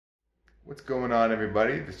What's going on,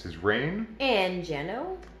 everybody? This is Rain. And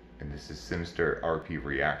Jeno. And this is Sinister RP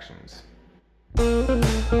Reactions.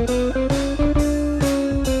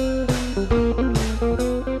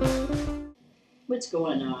 What's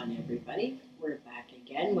going on, everybody? We're back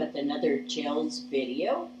again with another chills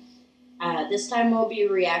video. This time we'll be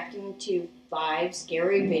reacting to 5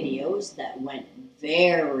 scary videos that went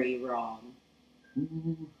very wrong.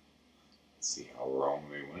 Let's see how wrong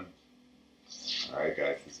they went. Alright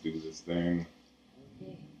guys, let's do this thing.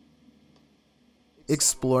 Okay.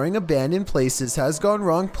 Exploring abandoned places has gone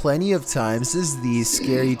wrong plenty of times as the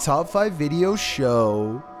scary top 5 video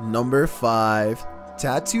show. Number 5.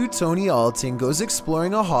 Tattooed Tony Alton goes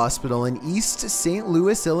exploring a hospital in East St.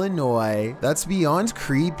 Louis, Illinois. That's beyond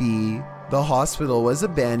creepy. The hospital was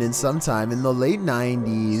abandoned sometime in the late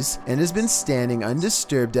 90s and has been standing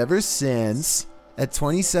undisturbed ever since. At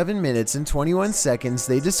 27 minutes and 21 seconds,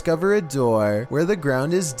 they discover a door where the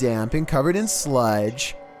ground is damp and covered in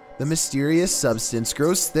sludge. The mysterious substance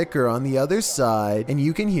grows thicker on the other side, and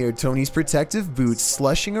you can hear Tony's protective boots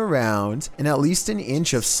slushing around and at least an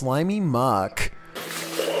inch of slimy muck.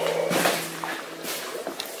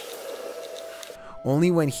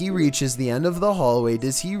 Only when he reaches the end of the hallway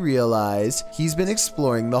does he realize he's been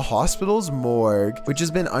exploring the hospital's morgue, which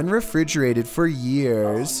has been unrefrigerated for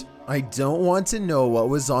years. I don't want to know what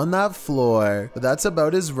was on that floor, but that's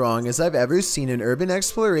about as wrong as I've ever seen an urban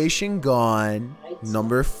exploration gone.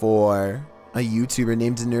 Number 4. A YouTuber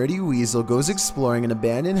named Nerdy Weasel goes exploring an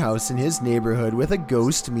abandoned house in his neighborhood with a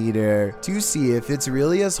ghost meter to see if it's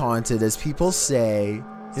really as haunted as people say.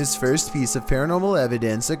 His first piece of paranormal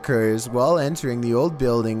evidence occurs while entering the old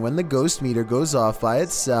building when the ghost meter goes off by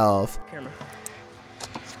itself. Camera.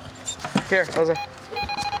 Here, how's it?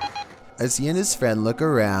 As he and his friend look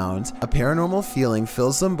around, a paranormal feeling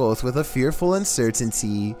fills them both with a fearful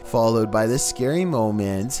uncertainty, followed by this scary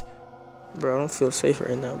moment. Bro, I don't feel safe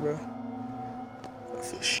right now, bro. I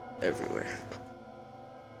feel shit everywhere.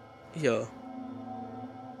 Yo,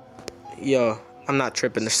 I'm not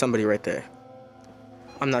tripping. There's somebody right there.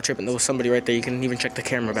 I'm not tripping. There was somebody right there. You can even check the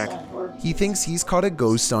camera back. He thinks he's caught a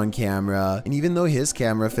ghost on camera, and even though his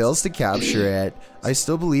camera fails to capture it, I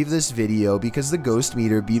still believe this video because the ghost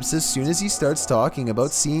meter beeps as soon as he starts talking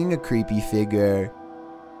about seeing a creepy figure.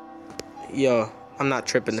 Yo, I'm not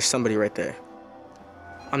tripping. There's somebody right there.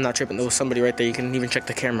 I'm not tripping. There was somebody right there. You can even check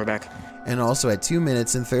the camera back. And also at 2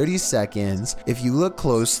 minutes and 30 seconds, if you look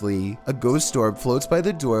closely, a ghost orb floats by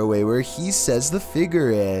the doorway where he says the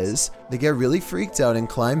figure is. They get really freaked out and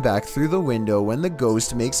climb back through the window when the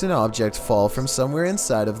ghost makes an object fall from somewhere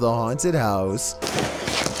inside of the haunted house.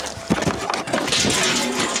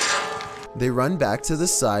 They run back to the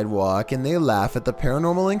sidewalk and they laugh at the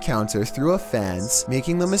paranormal encounter through a fence,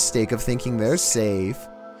 making the mistake of thinking they're safe.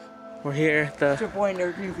 We're here at the...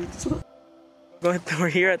 We're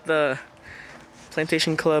here at the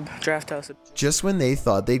Plantation Club Draft House. Just when they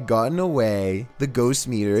thought they'd gotten away, the ghost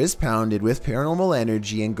meter is pounded with paranormal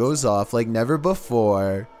energy and goes off like never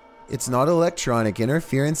before. It's not electronic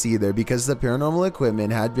interference either because the paranormal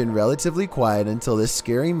equipment had been relatively quiet until this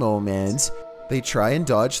scary moment. They try and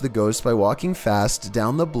dodge the ghost by walking fast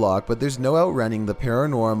down the block, but there's no outrunning the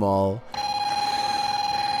paranormal.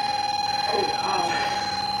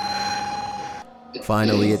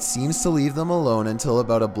 Finally, it seems to leave them alone until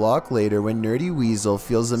about a block later when Nerdy Weasel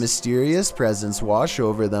feels a mysterious presence wash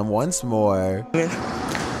over them once more.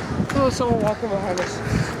 Oh, someone walking behind us.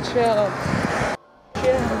 Chill.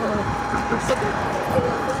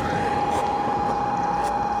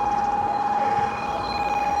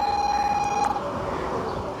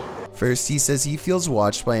 First, he says he feels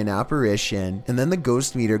watched by an apparition, and then the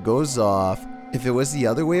ghost meter goes off. If it was the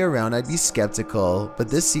other way around, I'd be skeptical, but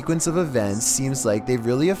this sequence of events seems like they've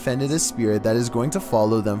really offended a spirit that is going to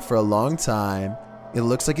follow them for a long time. It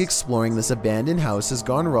looks like exploring this abandoned house has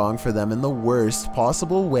gone wrong for them in the worst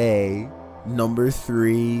possible way. Number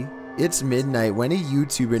 3. It's midnight when a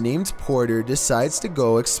YouTuber named Porter decides to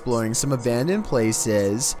go exploring some abandoned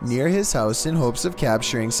places near his house in hopes of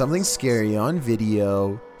capturing something scary on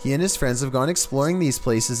video. He and his friends have gone exploring these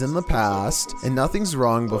places in the past, and nothing's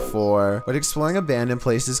wrong before, but exploring abandoned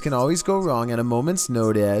places can always go wrong at a moment's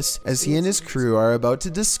notice, as he and his crew are about to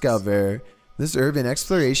discover. This urban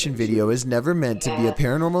exploration video is never meant to be a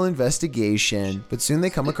paranormal investigation, but soon they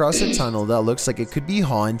come across a tunnel that looks like it could be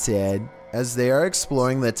haunted. As they are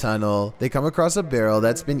exploring the tunnel, they come across a barrel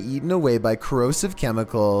that's been eaten away by corrosive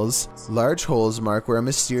chemicals. Large holes mark where a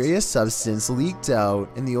mysterious substance leaked out,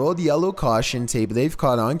 and the old yellow caution tape they've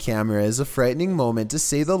caught on camera is a frightening moment to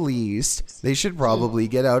say the least. They should probably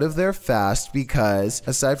get out of there fast because,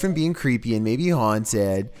 aside from being creepy and maybe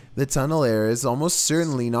haunted, the tunnel air is almost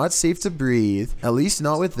certainly not safe to breathe, at least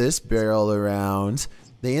not with this barrel around.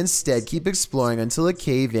 They instead keep exploring until a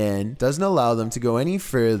cave-in doesn't allow them to go any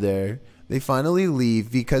further. They finally leave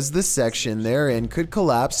because the section they're in could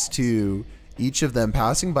collapse too, each of them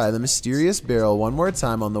passing by the mysterious barrel one more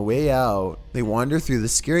time on the way out. They wander through the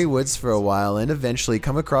scary woods for a while and eventually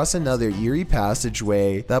come across another eerie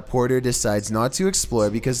passageway that Porter decides not to explore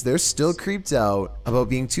because they're still creeped out about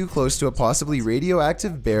being too close to a possibly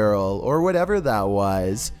radioactive barrel or whatever that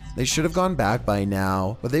was. They should have gone back by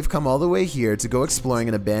now, but they've come all the way here to go exploring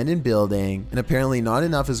an abandoned building, and apparently not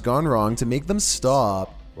enough has gone wrong to make them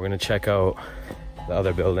stop. We're gonna check out the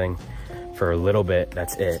other building for a little bit,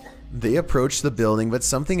 that's it. They approach the building, but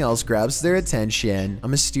something else grabs their attention, a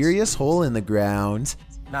mysterious hole in the ground.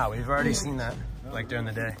 No, we've already seen that, like during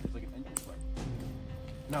the day.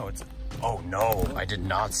 No, it's, oh no, I did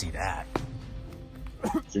not see that.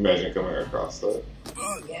 Can you imagine coming across that?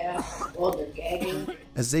 Yeah, well, they're gagging.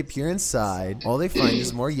 As they peer inside, all they find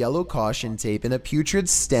is more yellow caution tape and a putrid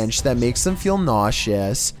stench that makes them feel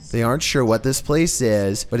nauseous. They aren't sure what this place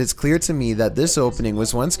is, but it's clear to me that this opening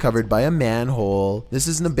was once covered by a manhole. This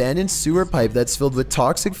is an abandoned sewer pipe that's filled with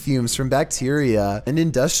toxic fumes from bacteria and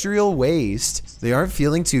industrial waste. They aren't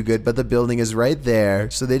feeling too good, but the building is right there,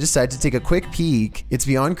 so they decide to take a quick peek. It's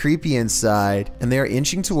beyond creepy inside, and they are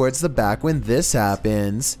inching towards the back when this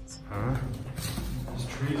happens. Huh?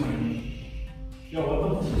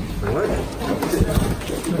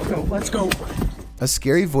 Let's go. A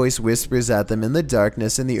scary voice whispers at them in the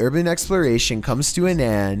darkness and the urban exploration comes to an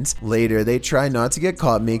end. Later, they try not to get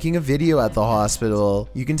caught making a video at the hospital.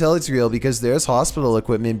 You can tell it's real because there's hospital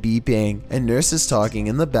equipment beeping and nurses talking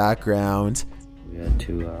in the background. We had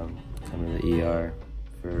to come to the ER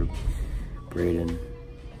for Braden.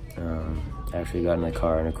 Actually got in the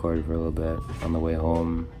car and recorded for a little bit. On the way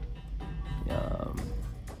home,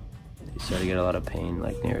 he started to get a lot of pain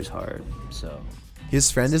like near his heart, so.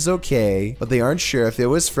 His friend is okay, but they aren't sure if it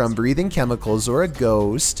was from breathing chemicals or a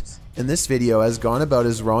ghost. And this video has gone about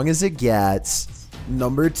as wrong as it gets.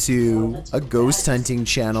 Number 2, a ghost hunting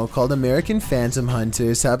channel called American Phantom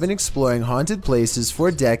Hunters have been exploring haunted places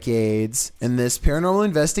for decades, and this paranormal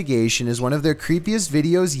investigation is one of their creepiest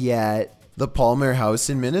videos yet. The Palmer House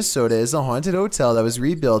in Minnesota is a haunted hotel that was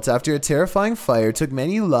rebuilt after a terrifying fire took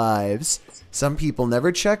many lives. Some people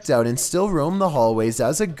never checked out and still roam the hallways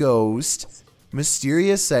as a ghost.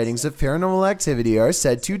 Mysterious sightings of paranormal activity are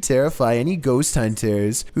said to terrify any ghost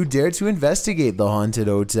hunters who dare to investigate the haunted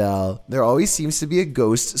hotel. There always seems to be a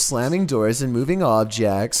ghost slamming doors and moving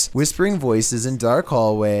objects, whispering voices in dark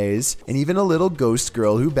hallways, and even a little ghost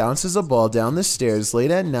girl who bounces a ball down the stairs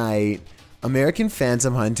late at night. American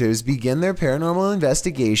Phantom Hunters begin their paranormal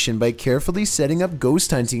investigation by carefully setting up ghost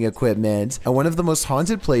hunting equipment at one of the most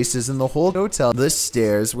haunted places in the whole hotel, the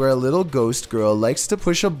stairs, where a little ghost girl likes to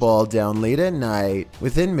push a ball down late at night.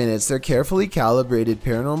 Within minutes, their carefully calibrated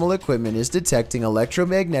paranormal equipment is detecting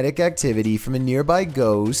electromagnetic activity from a nearby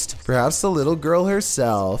ghost, perhaps the little girl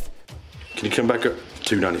herself. Can you come back up?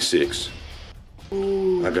 296.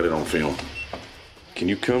 I got it on film. Can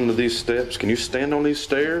you come to these steps? Can you stand on these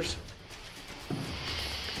stairs?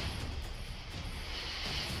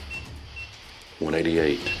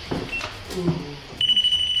 $188.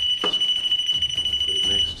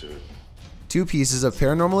 Next to it. 2 pieces of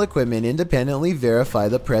paranormal equipment independently verify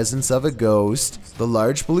the presence of a ghost. The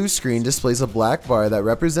large blue screen displays a black bar that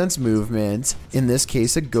represents movement, in this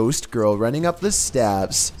case a ghost girl running up the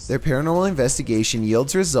steps. Their paranormal investigation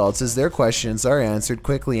yields results as their questions are answered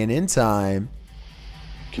quickly and in time.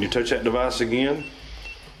 Can you touch that device again?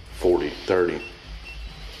 40, 30.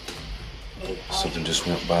 Something just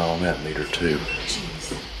went by on that meter too.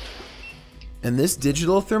 And this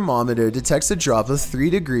digital thermometer detects a drop of 3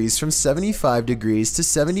 degrees from 75 degrees to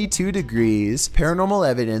 72 degrees, paranormal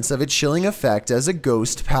evidence of a chilling effect as a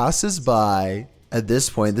ghost passes by. At this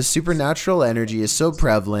point, the supernatural energy is so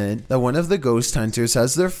prevalent that one of the ghost hunters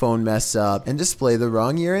has their phone mess up and display the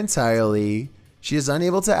wrong year entirely. She is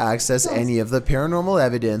unable to access any of the paranormal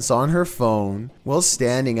evidence on her phone. While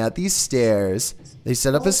standing at these stairs, they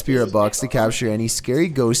set up a spirit box to capture any scary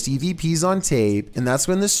ghost EVPs on tape, and that's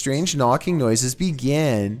when the strange knocking noises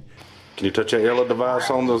begin. Can you touch that yellow device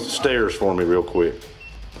on the stairs for me real quick?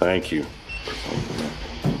 Thank you.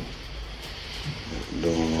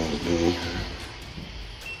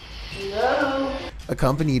 Hello?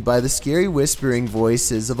 accompanied by the scary whispering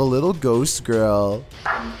voices of a little ghost girl.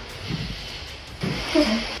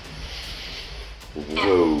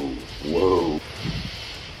 Whoa, whoa.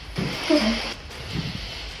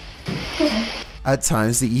 At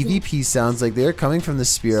times, the EVP sounds like they are coming from the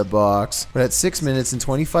spirit box, but at 6 minutes and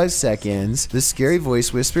 25 seconds, the scary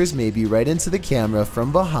voice whispers maybe right into the camera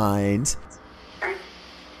from behind.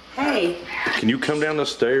 Hey. Can you come down the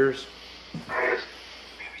stairs?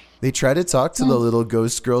 They try to talk to the little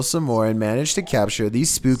ghost girl some more and manage to capture these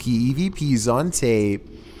spooky EVPs on tape.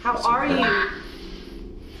 How are you?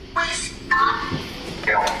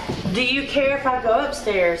 Do you care if I go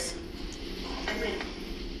upstairs?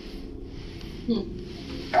 Wait.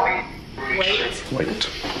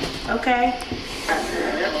 Okay.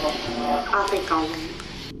 I think I'll wait.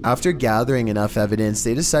 After gathering enough evidence,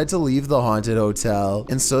 they decide to leave the haunted hotel,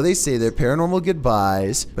 and so they say their paranormal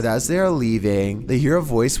goodbyes, but as they are leaving, they hear a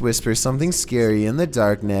voice whisper something scary in the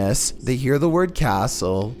darkness. They hear the word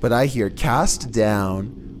castle, but I hear cast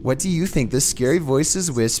down. What do you think the scary voice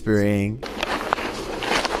is whispering?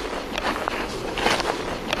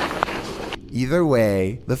 Either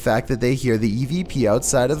way, the fact that they hear the EVP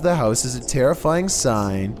outside of the house is a terrifying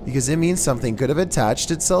sign because it means something could have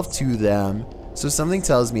attached itself to them. So something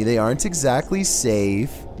tells me they aren't exactly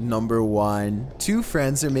safe. Number 1. Two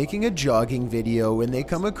friends are making a jogging video when they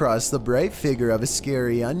come across the bright figure of a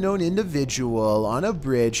scary unknown individual on a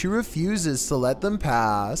bridge who refuses to let them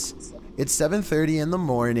pass. It's 7:30 in the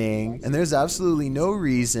morning, and there's absolutely no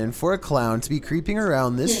reason for a clown to be creeping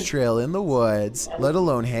around this trail in the woods, let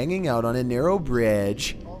alone hanging out on a narrow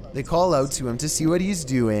bridge. They call out to him to see what he's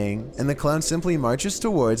doing, and the clown simply marches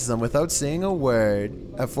towards them without saying a word.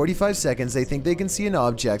 At 45 seconds, they think they can see an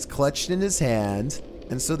object clutched in his hand,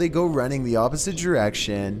 and so they go running the opposite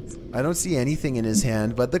direction. I don't see anything in his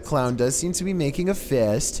hand, but the clown does seem to be making a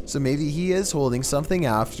fist, so maybe he is holding something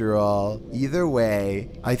after all. Either way,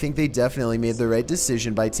 I think they definitely made the right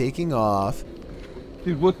decision by taking off.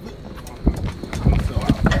 Dude, what?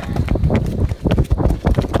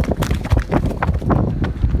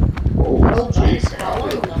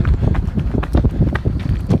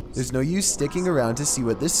 There's no use sticking around to see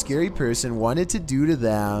what this scary person wanted to do to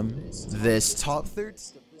them. This top third.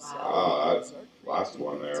 That last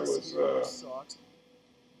one there was the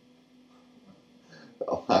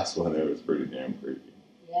last one there was pretty damn creepy.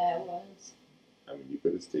 Yeah, it was. I mean, you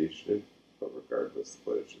could have staged it, but regardless, the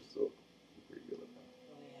footage is still pretty good.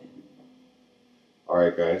 All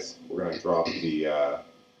right, guys, we're gonna drop the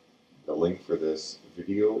link for this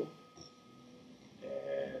video,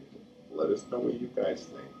 and let us know what you guys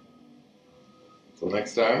think. Until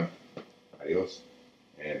next time, adios,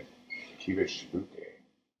 and keep it spooky.